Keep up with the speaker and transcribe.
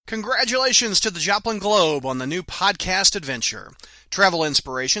Congratulations to the Joplin Globe on the new podcast adventure. Travel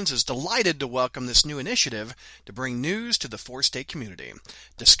Inspirations is delighted to welcome this new initiative to bring news to the four-state community.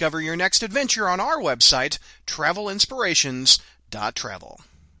 Discover your next adventure on our website, travelinspirations.travel.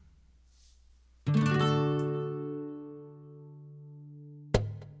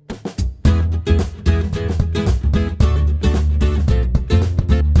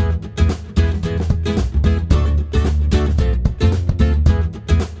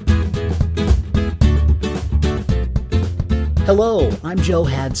 Hello, I'm Joe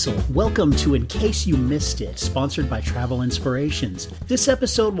Hadsel. Welcome to In Case You Missed It, sponsored by Travel Inspirations. This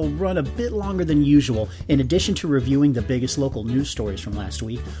episode will run a bit longer than usual. In addition to reviewing the biggest local news stories from last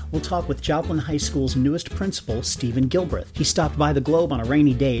week, we'll talk with Joplin High School's newest principal, Stephen Gilbreth. He stopped by the Globe on a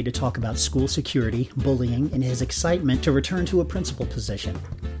rainy day to talk about school security, bullying, and his excitement to return to a principal position.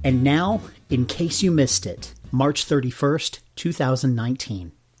 And now, In Case You Missed It, March 31st,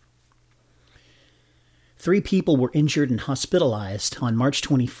 2019. 3 people were injured and hospitalized on March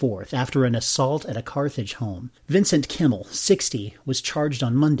 24th after an assault at a Carthage home. Vincent Kimmel, 60, was charged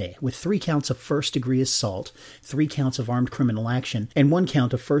on Monday with 3 counts of first-degree assault, 3 counts of armed criminal action, and 1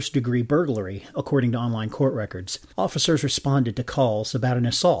 count of first-degree burglary, according to online court records. Officers responded to calls about an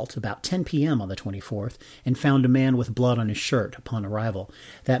assault about 10 p.m. on the 24th and found a man with blood on his shirt upon arrival.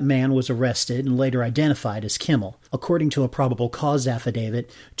 That man was arrested and later identified as Kimmel. According to a probable cause affidavit,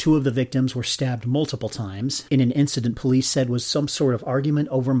 2 of the victims were stabbed multiple times in an incident police said was some sort of argument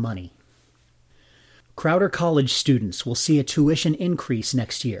over money. Crowder College students will see a tuition increase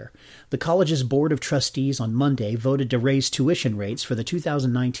next year. The college's Board of Trustees on Monday voted to raise tuition rates for the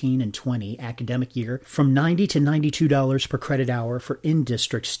 2019 and 20 academic year from $90 to $92 per credit hour for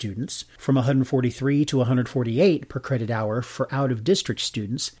in-district students, from $143 to $148 per credit hour for out-of-district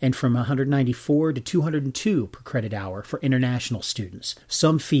students, and from $194 to $202 per credit hour for international students.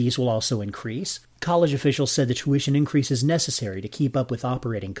 Some fees will also increase. College officials said the tuition increase is necessary to keep up with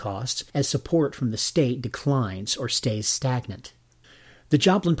operating costs as support from the state declines or stays stagnant. The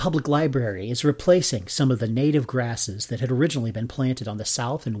Joplin Public Library is replacing some of the native grasses that had originally been planted on the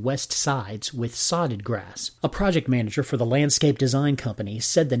south and west sides with sodded grass. A project manager for the landscape design company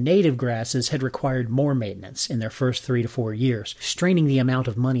said the native grasses had required more maintenance in their first 3 to 4 years, straining the amount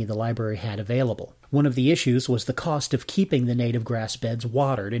of money the library had available. One of the issues was the cost of keeping the native grass beds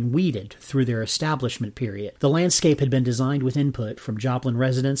watered and weeded through their establishment period. The landscape had been designed with input from Joplin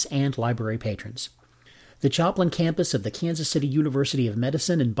residents and library patrons. The Joplin campus of the Kansas City University of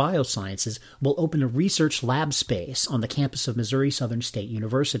Medicine and Biosciences will open a research lab space on the campus of Missouri Southern State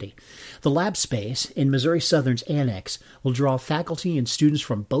University. The lab space, in Missouri Southern's annex, will draw faculty and students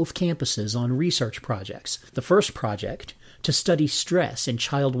from both campuses on research projects. The first project, to study stress in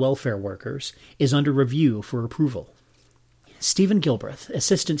child welfare workers, is under review for approval. Stephen Gilbreth,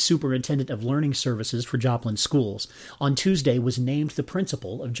 Assistant Superintendent of Learning Services for Joplin Schools, on Tuesday was named the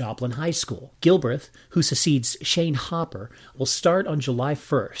principal of Joplin High School. Gilbreth, who succeeds Shane Hopper, will start on July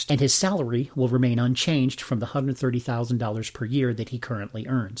 1st, and his salary will remain unchanged from the $130,000 per year that he currently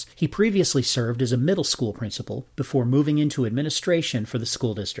earns. He previously served as a middle school principal before moving into administration for the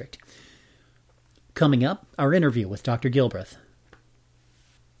school district. Coming up, our interview with Dr. Gilbreth.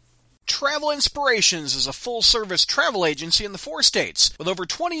 Travel Inspirations is a full-service travel agency in the 4 states with over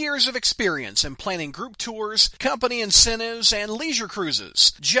 20 years of experience in planning group tours, company incentives, and leisure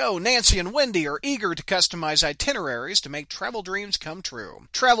cruises. Joe, Nancy, and Wendy are eager to customize itineraries to make travel dreams come true.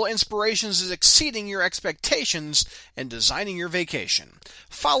 Travel Inspirations is exceeding your expectations and designing your vacation.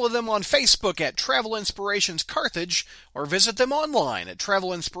 Follow them on Facebook at Travel Inspirations Carthage or visit them online at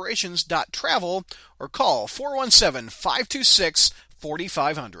travelinspirations.travel or call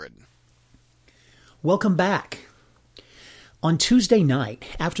 417-526-4500. Welcome back. On Tuesday night,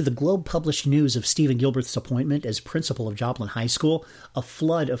 after the Globe published news of Stephen Gilbreth's appointment as principal of Joplin High School, a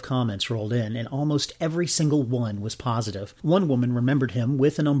flood of comments rolled in, and almost every single one was positive. One woman remembered him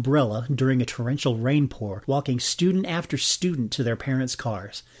with an umbrella during a torrential rainpour, walking student after student to their parents'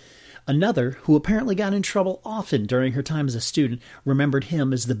 cars. Another, who apparently got in trouble often during her time as a student, remembered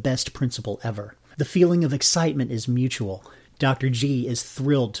him as the best principal ever. The feeling of excitement is mutual. Dr. G is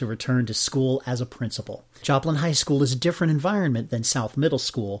thrilled to return to school as a principal. Joplin High School is a different environment than South Middle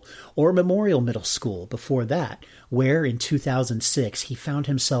School or Memorial Middle School before that, where in 2006 he found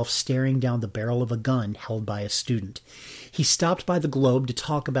himself staring down the barrel of a gun held by a student. He stopped by the Globe to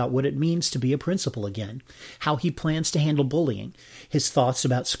talk about what it means to be a principal again, how he plans to handle bullying, his thoughts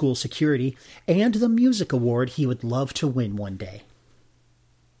about school security, and the music award he would love to win one day.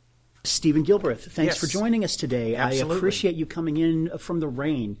 Stephen Gilbreth, thanks Yes. for joining us today. Absolutely. I appreciate you coming in from the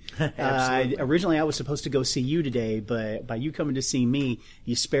rain. Originally, I was supposed to go see you today, but by you coming to see me,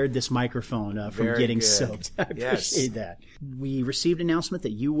 you spared this microphone from Very getting good. soaked. I Yes. appreciate that. We received an announcement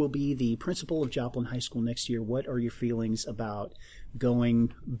that you will be the principal of Joplin High School next year. What are your feelings about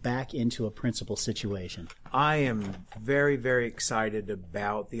going back into a principal situation? I am very, very excited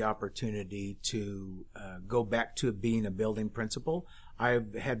about the opportunity to go back to being a building principal. I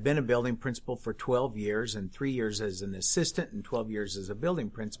had been a building principal for 12 years, and 3 years as an assistant and 12 years as a building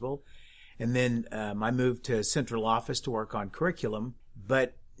principal. And then I moved to central office to work on curriculum.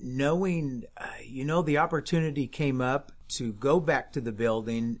 But knowing, the opportunity came up to go back to the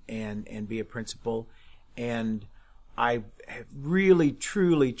building and be a principal. And I really,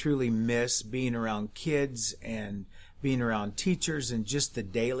 truly, truly miss being around kids and being around teachers and just the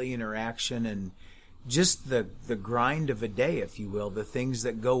daily interaction and just the grind of a day, if you will, the things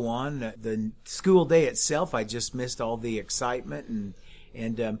that go on. The school day itself, I just missed all the excitement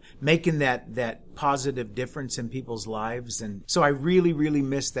and making that positive difference in people's lives. And so I really, really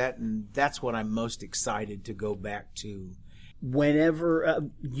miss that, and that's what I'm most excited to go back to.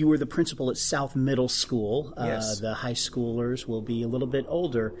 Whenever you were the principal at South Middle School, Yes. the high schoolers will be a little bit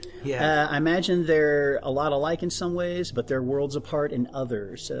older. Yeah. I imagine they're a lot alike in some ways, but they're worlds apart in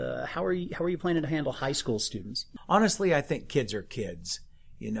others. How are you planning to handle high school students? Honestly, I think kids are kids.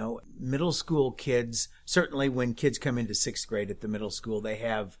 Middle school kids, certainly when kids come into sixth grade at the middle school, they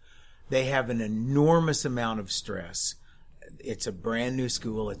have an enormous amount of stress. It's a brand new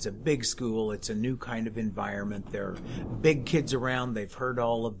school. It's a big school. It's a new kind of environment. There are big kids around. They've heard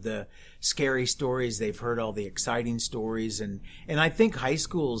all of the scary stories. They've heard all the exciting stories. And I think high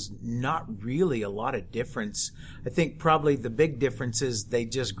school's not really a lot of difference. I think probably the big difference is they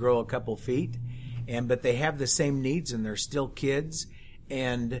just grow a couple feet, but they have the same needs and they're still kids.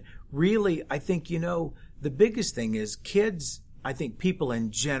 And really, I think, the biggest thing is kids, I think people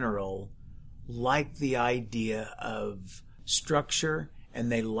in general like the idea of structure,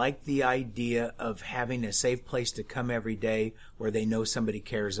 and they like the idea of having a safe place to come every day where they know somebody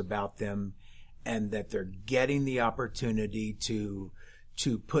cares about them and that they're getting the opportunity to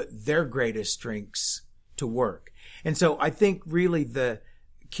put their greatest strengths to work. And so I think really the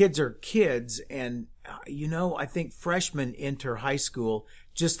kids are kids, and I think freshmen enter high school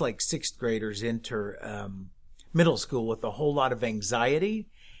just like sixth graders enter middle school with a whole lot of anxiety.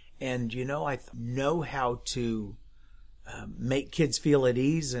 And, I know how to make kids feel at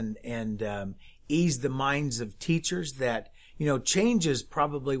ease and ease the minds of teachers that, change is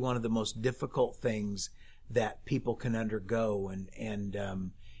probably one of the most difficult things that people can undergo.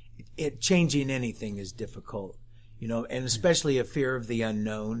 And changing anything is difficult, and especially a fear of the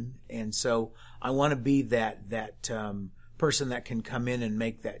unknown. And so I want to be that person that can come in and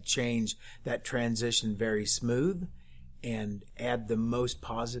make that change, that transition very smooth and add the most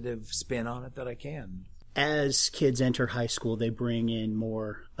positive spin on it that I can. As kids enter high school, they bring in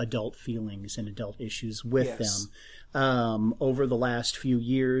more adult feelings and adult issues with Yes. them. Over the last few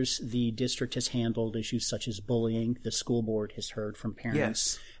years, the district has handled issues such as bullying. The school board has heard from parents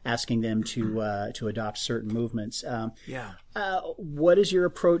Yes. asking them to adopt certain movements. Yeah. What is your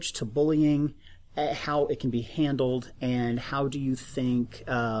approach to bullying? How it can be handled, and how do you think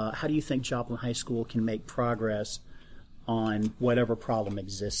Joplin High School can make progress on whatever problem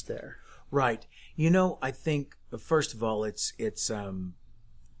exists there? Right. I think first of all, it's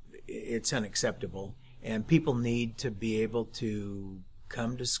unacceptable, and people need to be able to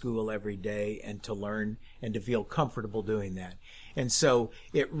come to school every day and to learn and to feel comfortable doing that. And so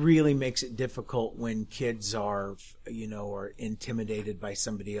it really makes it difficult when kids are intimidated by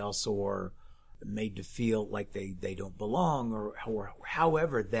somebody else or made to feel like they don't belong or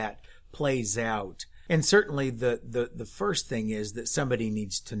however that plays out. And certainly the first thing is that somebody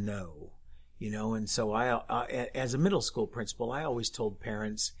needs to know, and so I as a middle school principal, I always told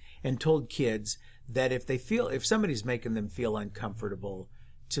parents and told kids that if somebody's making them feel uncomfortable,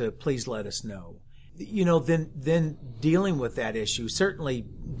 to please let us know. Then dealing with that issue, certainly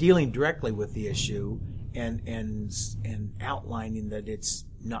dealing directly with the issue and outlining that it's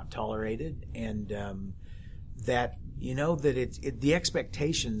not tolerated, and that that the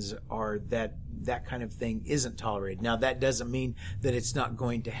expectations are that kind of thing isn't tolerated. Now that doesn't mean that it's not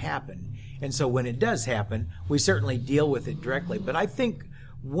going to happen, and so when it does happen, we certainly deal with it directly. But I think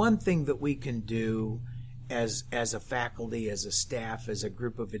one thing that we can do as a faculty, as a staff, as a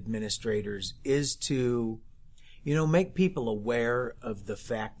group of administrators is to make people aware of the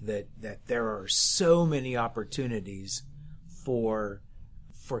fact that there are so many opportunities for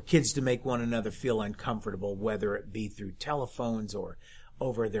kids to make one another feel uncomfortable, whether it be through telephones or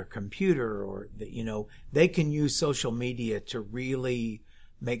over their computer, or they can use social media to really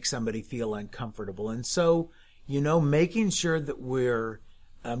make somebody feel uncomfortable. And so, making sure that we're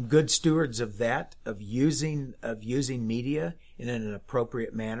good stewards of that, of using media in an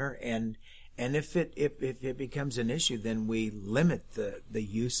appropriate manner, and if it becomes an issue, then we limit the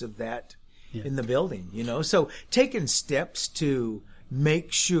use of that in the building. So taking steps to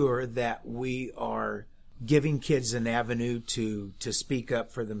make sure that we are giving kids an avenue to speak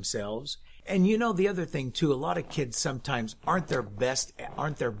up for themselves. And the other thing too, a lot of kids sometimes aren't their best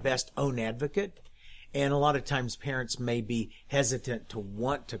own advocate. And a lot of times parents may be hesitant to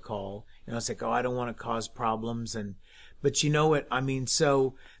want to call. It's like, I don't want to cause problems. But you know what? I mean,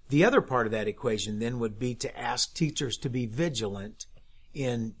 so the other part of that equation then would be to ask teachers to be vigilant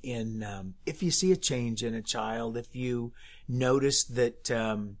in if you see a change in a child, if you notice that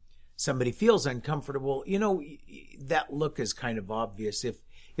somebody feels uncomfortable, that look is kind of obvious.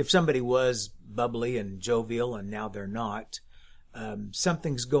 If somebody was bubbly and jovial and now they're not,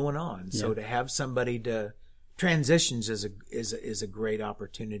 something's going on. Yeah. So to have somebody to transitions is a great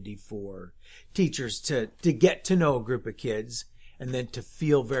opportunity for teachers to get to know a group of kids, and then to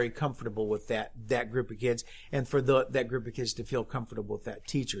feel very comfortable with that group of kids, and for that group of kids to feel comfortable with that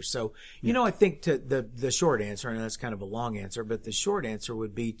teacher. So, I think the short answer, and that's kind of a long answer, but the short answer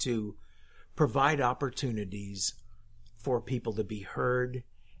would be to provide opportunities for people to be heard,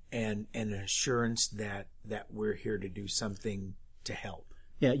 and an assurance that we're here to do something to help.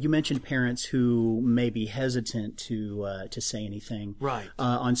 Yeah, you mentioned parents who may be hesitant to say anything. Right.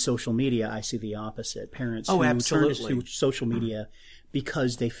 On social media, I see the opposite. Parents who absolutely. turn to social media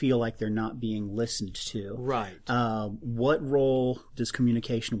because they feel like they're not being listened to. Right. What role does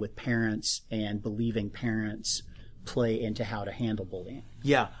communication with parents and believing parents play into how to handle bullying?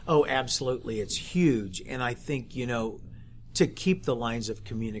 Yeah. Oh, absolutely. It's huge. And I think, to keep the lines of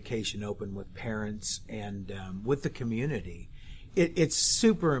communication open with parents and with the community, it's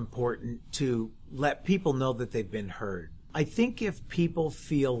super important to let people know that they've been heard. I think if people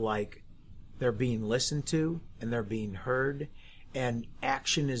feel like they're being listened to and they're being heard and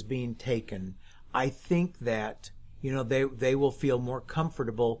action is being taken, I think that, they will feel more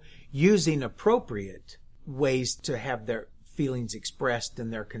comfortable using appropriate ways to have their feelings expressed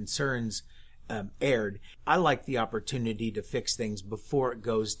and their concerns aired. I like the opportunity to fix things before it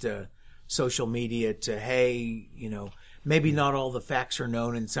goes to social media to, hey, maybe not all the facts are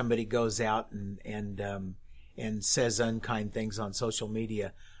known, and somebody goes out and says unkind things on social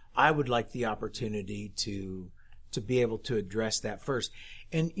media. I would like the opportunity to be able to address that first.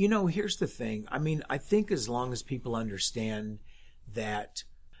 And here's the thing. I mean, I think as long as people understand that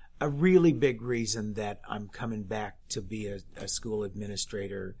a really big reason that I'm coming back to be a school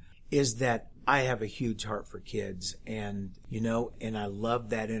administrator is that I have a huge heart for kids, and I love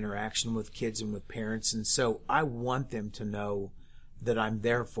that interaction with kids and with parents, and so I want them to know that I'm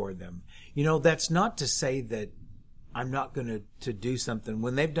there for them. That's not to say that I'm not going to do something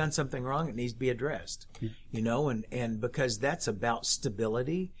when they've done something wrong. It needs to be addressed, and because that's about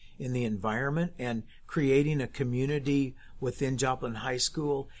stability in the environment and creating a community within Joplin High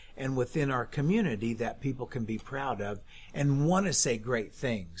School and within our community that people can be proud of and want to say great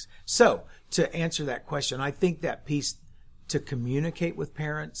things. So to answer that question, I think that piece to communicate with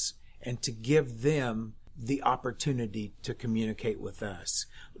parents and to give them the opportunity to communicate with us,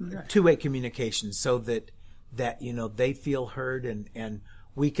 two-way communication, so that they feel heard, and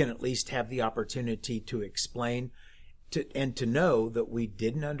we can at least have the opportunity to explain and to know that we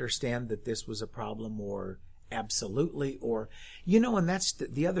didn't understand that this was a problem, or absolutely, or and that's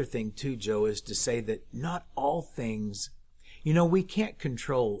the other thing too, Joe, is to say that not all things, we can't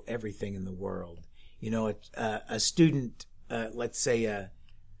control everything in the world. A student, let's say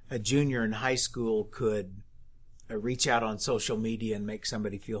a junior in high school, could reach out on social media and make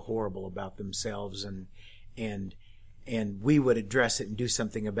somebody feel horrible about themselves, and we would address it and do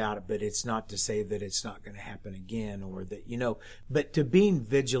something about it, but it's not to say that it's not going to happen again, or that, but to being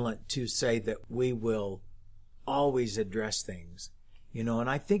vigilant to say that we will always address things, and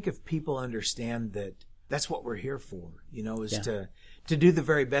I think if people understand that that's what we're here for, is to do the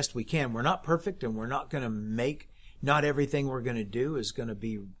very best we can. We're not perfect, and we're not going to not everything we're going to do is going to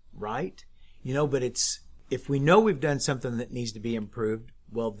be right, but if we know we've done something that needs to be improved,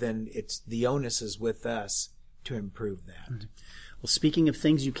 well, then the onus is with us to improve that. Mm-hmm. Well, speaking of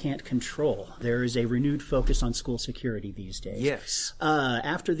things you can't control, there is a renewed focus on school security these days. Yes.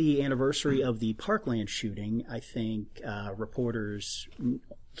 After the anniversary of the Parkland shooting, I think reporters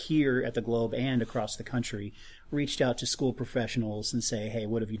here at the Globe and across the country reached out to school professionals and say, hey,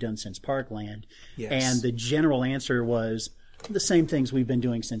 what have you done since Parkland? Yes. And the general answer was, the same things we've been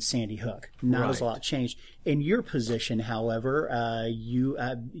doing since Sandy Hook. Not as a Right. lot changed. In your position, however, you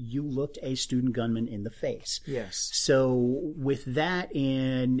looked a student gunman in the face. Yes. So with that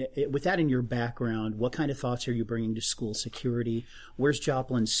in your background, what kind of thoughts are you bringing to school security? Where's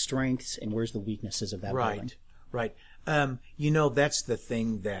Joplin's strengths and where's the weaknesses of that building? Right. That's the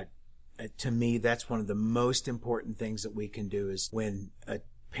thing that, to me, that's one of the most important things that we can do is when a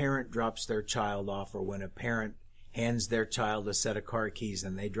parent drops their child off, or when a parent hands their child a set of car keys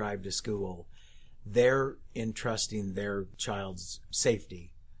and they drive to school, they're entrusting their child's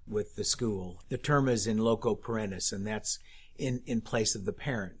safety with the school. The term is in loco parentis, and that's in place of the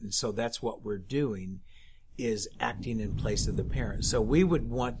parent. And so that's what we're doing, is acting in place of the parent. So we would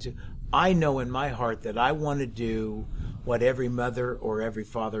want to, I know in my heart that I want to do what every mother or every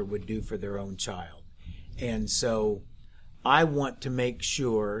father would do for their own child. And so I want to make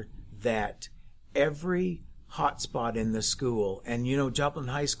sure that every hotspot in the school, and Joplin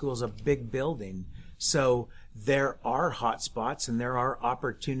High School is a big building, so there are hotspots and there are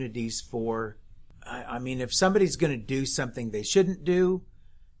opportunities for, if somebody's going to do something they shouldn't do,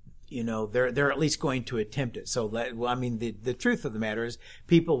 they're at least going to attempt it. So, the truth of the matter is,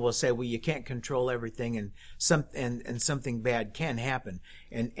 people will say, well, you can't control everything, and something bad can happen.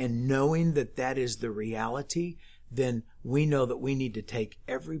 And knowing that is the reality, then we know that we need to take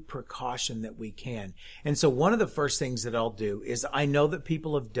every precaution that we can. And so one of the first things that I'll do is, I know that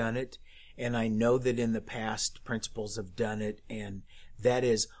people have done it, and I know that in the past principals have done it, and that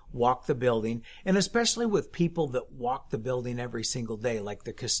is walk the building. And especially with people that walk the building every single day, like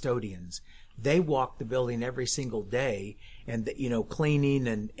the custodians, they walk the building every single day, and cleaning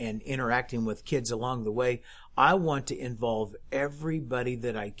and interacting with kids along the way. I want to involve everybody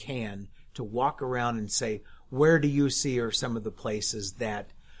that I can to walk around and say, where do you see are some of the places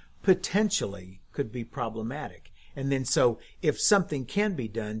that potentially could be problematic? And then so if something can be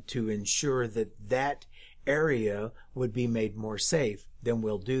done to ensure that area would be made more safe, then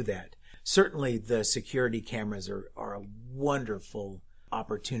we'll do that. Certainly the security cameras are a wonderful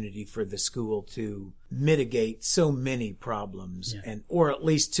opportunity for the school to mitigate so many problems, or at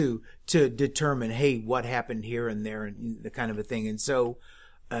least to determine, hey, what happened here and there, and the kind of a thing. And so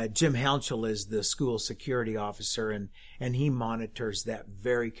Jim Hounshell is the school security officer, and he monitors that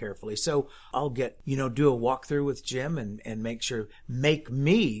very carefully. So I'll do a walkthrough with Jim and make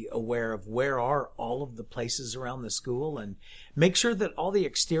me aware of where are all of the places around the school, and make sure that all the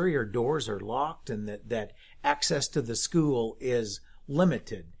exterior doors are locked, and that access to the school is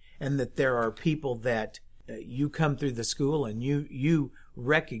limited, and that there are people that you come through the school and you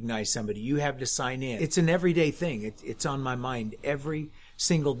recognize somebody, you have to sign in. It's an everyday thing. It's on my mind every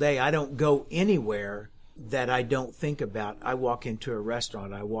single day. I don't go anywhere that I don't think about. I walk into a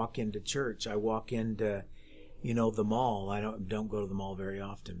restaurant, I walk into church, I walk into the mall. I don't go to the mall very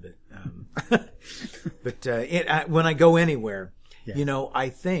often, but when I go anywhere,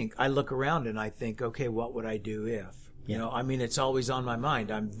 I look around and I think, okay, what would I do if? It's always on my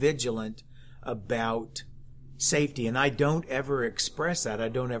mind. I'm vigilant about safety, and I don't ever express that. I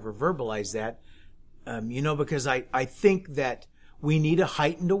don't ever verbalize that, because I think that we need a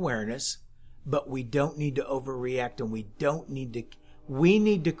heightened awareness, but we don't need to overreact, and we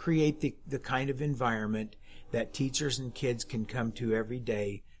need to create the kind of environment that teachers and kids can come to every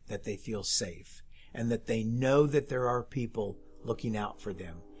day, that they feel safe and that they know that there are people looking out for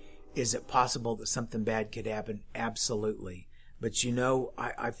them. Is it possible that something bad could happen? Absolutely. But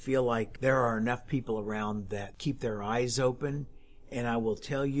I feel like there are enough people around that keep their eyes open, and I will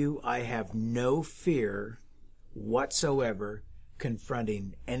tell you, I have no fear whatsoever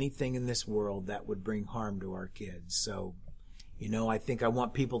confronting anything in this world that would bring harm to our kids. So, I think I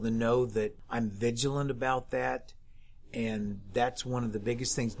want people to know that I'm vigilant about that, and that's one of the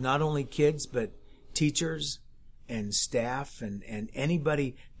biggest things. Not only kids, but teachers and staff and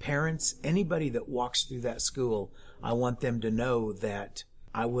anybody, parents, anybody that walks through that school, I want them to know that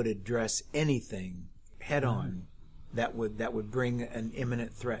I would address anything head on that would bring an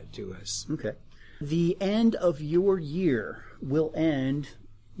imminent threat to us. Okay. The end of your year will end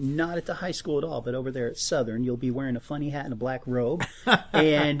not at the high school at all, but over there at Southern. You'll be wearing a funny hat and a black robe.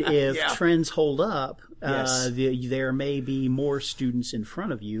 And if trends hold up, there may be more students in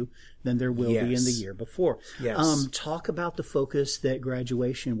front of you than there will be in the year before. Yes. Talk about the focus that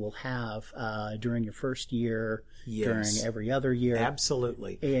graduation will have during your first year, during every other year.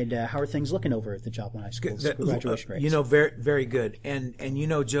 Absolutely. And how are things looking over at the Joplin High School graduation rates? Very, very good. And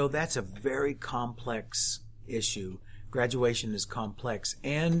Joe, that's a very complex issue. Graduation is complex,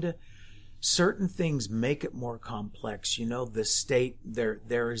 and certain things make it more complex. The state,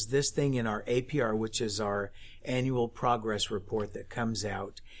 there is this thing in our APR, which is our annual progress report that comes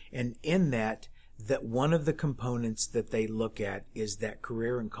out. And in that one of the components that they look at is that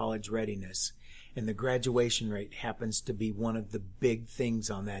career and college readiness. And the graduation rate happens to be one of the big things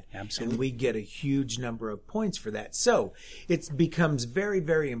on that. Absolutely. And we get a huge number of points for that. So it becomes very,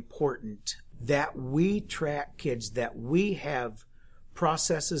 very important that we track kids, that we have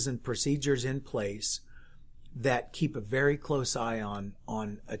processes and procedures in place that keep a very close eye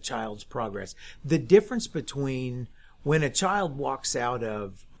on a child's progress. The difference between when a child walks out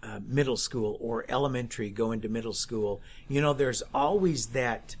of middle school or elementary, go into middle school, there's always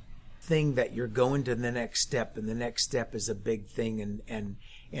that thing that you're going to the next step, and the next step is a big thing.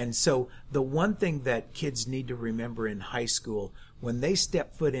 And so the one thing that kids need to remember in high school, when they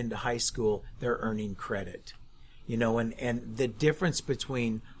step foot into high school, they're earning credit. And the difference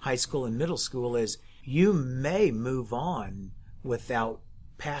between high school and middle school is you may move on without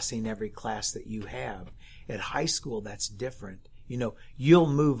passing every class that you have. At high school, that's different. You'll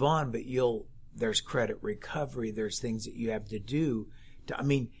move on, but there's credit recovery. There's things that you have to do.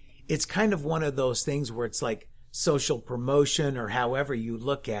 It's kind of one of those things where it's like social promotion, or however you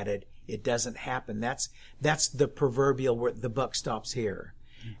look at it, it doesn't happen. That's the proverbial where the buck stops here.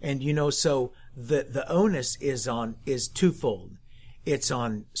 And so the onus is twofold. It's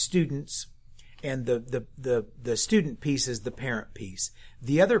on students, and the student piece is the parent piece.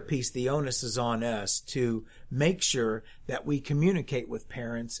 The other piece, the onus is on us to make sure that we communicate with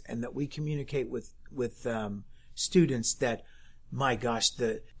parents and that we communicate with students that, my gosh,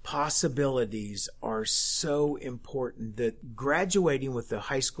 the possibilities are so important, that graduating with a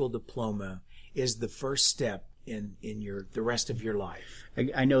high school diploma is the first step in the rest of your life.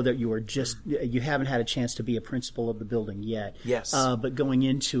 I know that you haven't had a chance to be a principal of the building yet. Yes. But going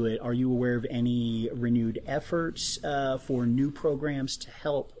into it, are you aware of any renewed efforts for new programs to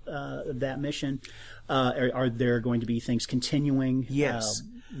help that mission? Are there going to be things continuing? Yes.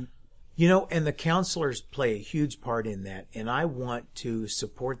 And the counselors play a huge part in that. And I want to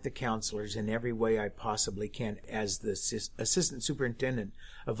support the counselors in every way I possibly can. As the Assistant Superintendent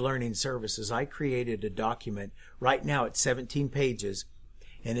of Learning Services, I created a document. Right now it's 17 pages,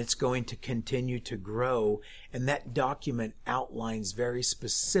 and it's going to continue to grow. And that document outlines very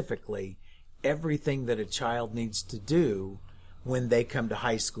specifically everything that a child needs to do when they come to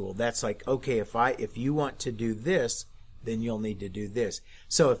high school. That's like, okay, if you want to do this, then you'll need to do this.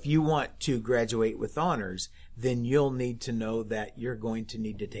 So if you want to graduate with honors, then you'll need to know that you're going to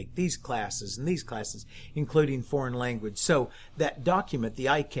need to take these classes and these classes, including foreign language. So that document, the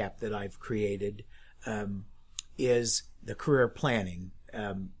ICAP that I've created, is the career planning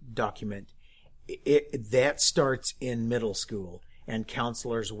document. That starts in middle school, and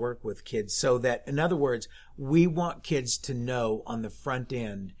counselors work with kids so that, in other words, we want kids to know on the front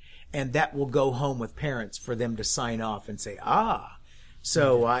end. And that will go home with parents for them to sign off and say,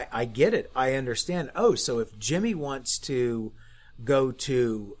 so I get it. I understand. Oh, so if Jimmy wants to go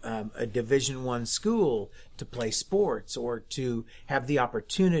to a Division I school to play sports, or to have the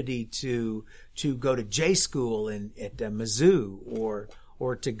opportunity to go to J school at Mizzou,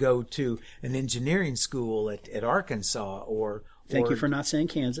 or to go to an engineering school at Arkansas, Thank you for not saying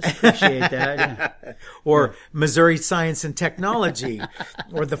Kansas. Appreciate that. Yeah. Or Missouri Science and Technology,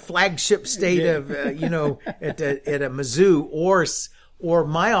 or the flagship state of, at a Mizzou, or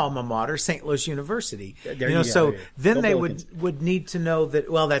my alma mater, St. Louis University. So then they would need to know that,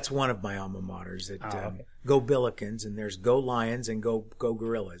 well, that's one of my alma maters. Go Billikens, and there's Go Lions and Go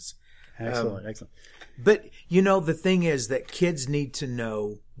Gorillas. Excellent. But, the thing is that kids need to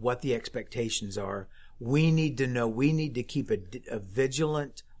know what the expectations are. We need to keep a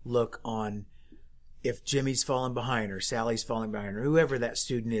vigilant look on if Jimmy's falling behind, or Sally's falling behind, or whoever that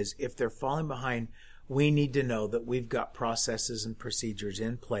student is. If they're falling behind, we need to know that we've got processes and procedures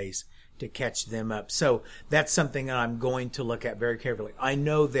in place to catch them up. So that's something that I'm going to look at very carefully. I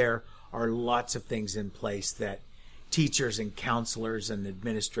know there are lots of things in place that teachers and counselors and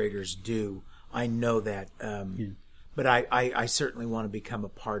administrators do. I know that. But I certainly want to become a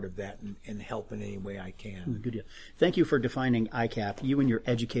part of that and help in any way I can. Good deal. Thank you for defining ICAP. You and your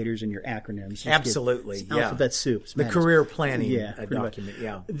educators and your acronyms. Absolutely, yeah. Alphabet soup. The career planning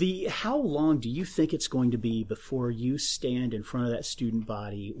document, How long do you think it's going to be before you stand in front of that student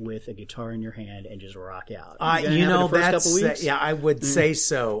body with a guitar in your hand and just rock out? I would say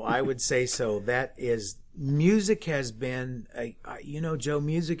so. I would say so. That is, music has been, Joe,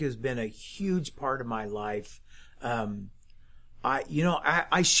 music has been a huge part of my life.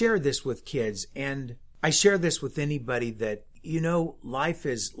 I share this with kids, and I share this with anybody that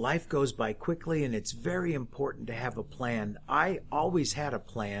life goes by quickly, and it's very important to have a plan. I always had a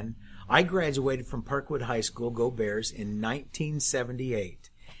plan. I graduated from Parkwood High School, go Bears, in 1978.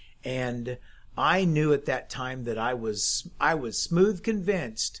 And I knew at that time that I was smooth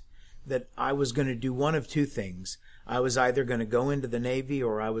convinced that I was going to do one of two things. I was either going to go into the Navy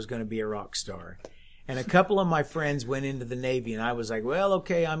or I was going to be a rock star. And a couple of my friends went into the Navy, and I was like, well,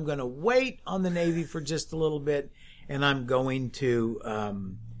 okay, I'm going to wait on the Navy for just a little bit, and I'm going to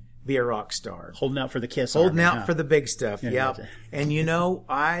be a rock star. Holding out for the KISS Holding Army, out for the big stuff, Yeah, yeah. And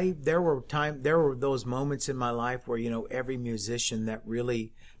there were those moments in my life where, every musician that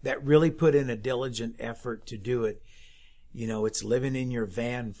really put in a diligent effort to do it, it's living in your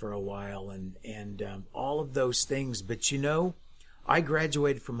van for a while and all of those things. But I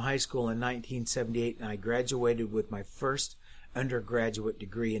graduated from high school in 1978, and I graduated with my first undergraduate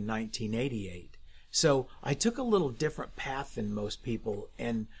degree in 1988. So I took a little different path than most people,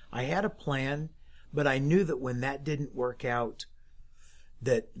 and I had a plan, but I knew that when that didn't work out,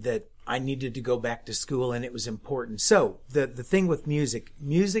 that I needed to go back to school, and it was important. So the thing with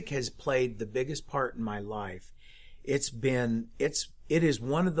music has played the biggest part in my life. It is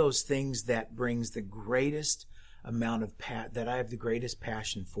one of those things that brings the greatest amount of that I have the greatest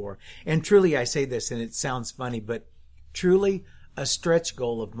passion for. And truly, I say this, and it sounds funny, but truly, a stretch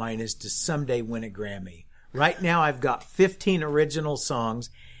goal of mine is to someday win a Grammy. Right now, I've got 15 original songs,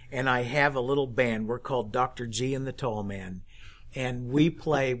 and I have a little band. We're called Dr. G and the Tall Man. And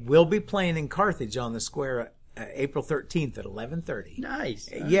we'll be playing in Carthage on the Square April 13th at 11:30. Nice.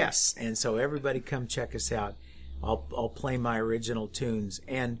 Yes. And so everybody come check us out. I'll play my original tunes.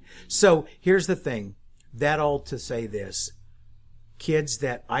 And so here's the thing. That all to say this. Kids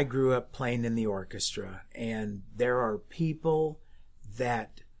that I grew up playing in the orchestra, and there are people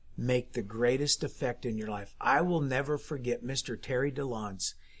that make the greatest effect in your life. I will never forget Mr. Terry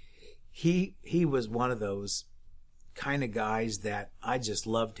DeLance. He was one of those kind of guys that I just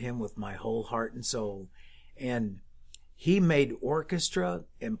loved him with my whole heart and soul. And he made orchestra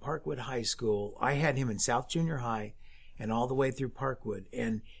in Parkwood High School. I had him in South Junior High and all the way through Parkwood.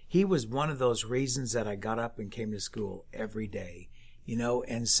 And he was one of those reasons that I got up and came to school every day.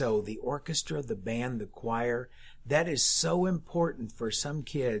 And so the orchestra, the band, the choir, that is so important for some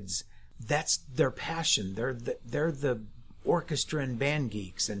kids. That's their passion. They're the orchestra and band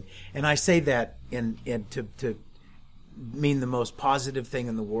geeks. And I say that to mean the most positive thing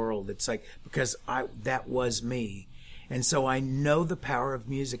in the world. It's like, because that was me. And so I know the power of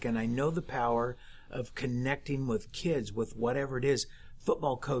music, and I know the power of connecting with kids with whatever it is.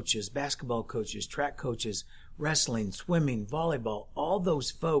 Football coaches, basketball coaches, track coaches, wrestling, swimming, volleyball, all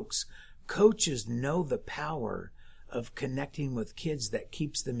those folks, coaches know the power of connecting with kids that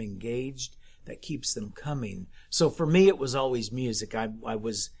keeps them engaged, that keeps them coming. So for me, it was always music. I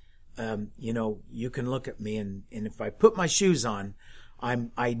was, you can look at me, and if I put my shoes on,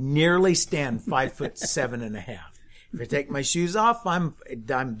 I nearly stand 5'7.5". If I take my shoes off, I'm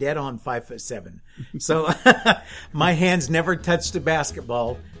dead on 5'7". So my hands never touched a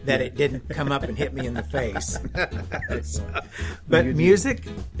basketball that it didn't come up and hit me in the face. But music,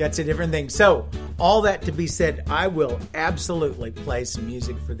 that's a different thing. So all that to be said, I will absolutely play some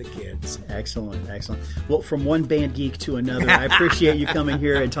music for the kids. Excellent. Well, from one band geek to another, I appreciate you coming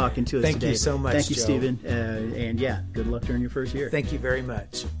here and talking to us today. Thank you so much, Thank you, Joe. Stephen. And good luck during your first year. Thank you very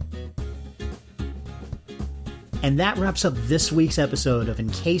much. And that wraps up this week's episode of In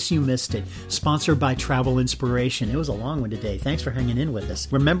Case You Missed It, sponsored by Travel Inspiration. It was a long one today. Thanks for hanging in with us.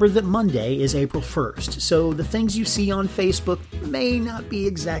 Remember that Monday is April 1st, so the things you see on Facebook may not be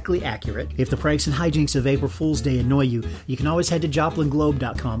exactly accurate. If the pranks and hijinks of April Fool's Day annoy you, you can always head to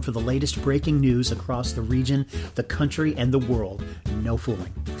JoplinGlobe.com for the latest breaking news across the region, the country, and the world. No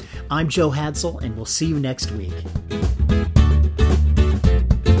fooling. I'm Joe Hadsel, and we'll see you next week.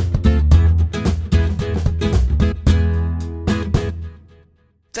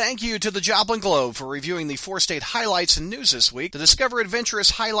 Thank you to the Joplin Globe for reviewing the 4-state highlights and news this week. To discover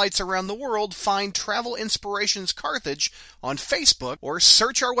adventurous highlights around the world, find Travel Inspirations Carthage on Facebook or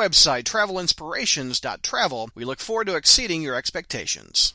search our website, travelinspirations.travel. We look forward to exceeding your expectations.